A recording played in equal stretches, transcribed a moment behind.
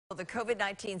the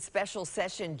COVID-19 special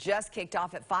session just kicked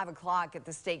off at 5 o'clock at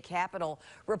the state capitol.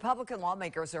 Republican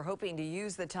lawmakers are hoping to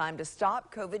use the time to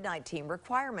stop COVID-19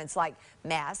 requirements like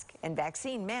mask and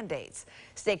vaccine mandates.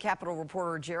 State Capitol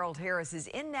reporter Gerald Harris is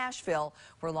in Nashville,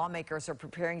 where lawmakers are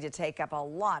preparing to take up a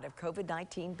lot of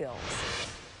COVID-19 bills.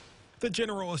 The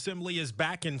General Assembly is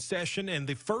back in session, and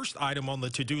the first item on the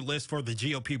to-do list for the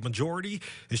GOP majority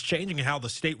is changing how the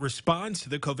state responds to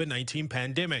the COVID-19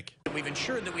 pandemic. We've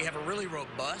ensured that we have a really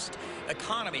robust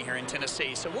economy here in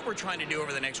Tennessee. So what we're trying to do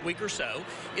over the next week or so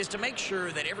is to make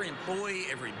sure that every employee,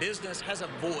 every business has a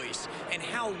voice in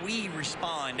how we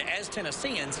respond as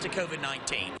Tennesseans to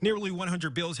COVID-19. Nearly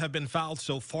 100 bills have been filed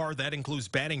so far. That includes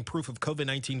banning proof of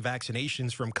COVID-19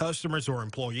 vaccinations from customers or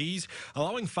employees,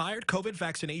 allowing fired COVID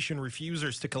vaccination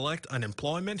refusers to collect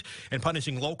unemployment, and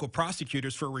punishing local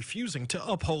prosecutors for refusing to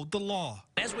uphold the law.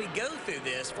 As we go through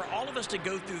this, for all of us to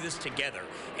go through this together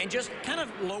and just kind of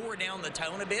lower down the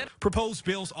tone a bit. Proposed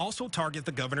bills also target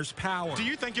the governor's power. Do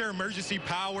you think your emergency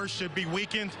power should be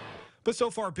weakened? But so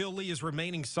far, Bill Lee is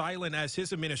remaining silent as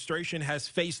his administration has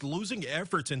faced losing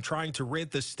efforts in trying to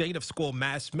rid the state of school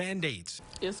mask mandates.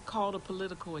 It's called a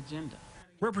political agenda.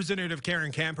 Representative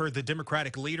Karen Camper, the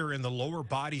Democratic leader in the lower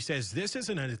body, says this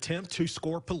isn't an attempt to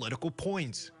score political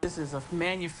points. This is a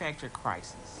manufactured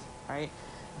crisis, right?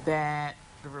 That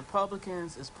the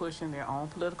Republicans is pushing their own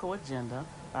political agenda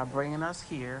by bringing us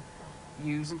here,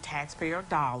 using taxpayer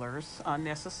dollars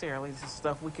unnecessarily. This is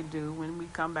stuff we can do when we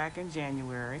come back in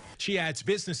January. She adds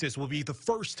businesses will be the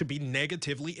first to be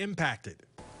negatively impacted.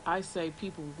 I say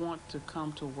people want to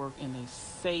come to work in a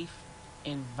safe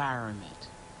environment.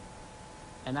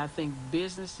 And I think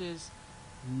businesses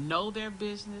know their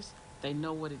business. They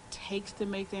know what it takes to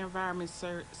make their environment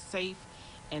safe.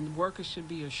 And workers should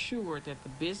be assured that the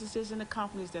businesses and the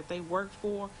companies that they work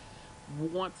for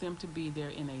want them to be there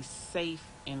in a safe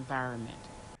environment.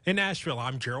 In Nashville,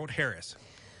 I'm Gerald Harris.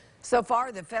 So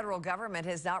far, the federal government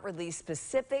has not released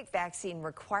specific vaccine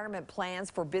requirement plans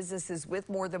for businesses with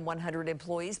more than 100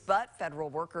 employees, but federal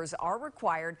workers are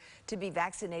required to be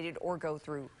vaccinated or go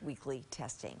through weekly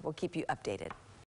testing. We'll keep you updated.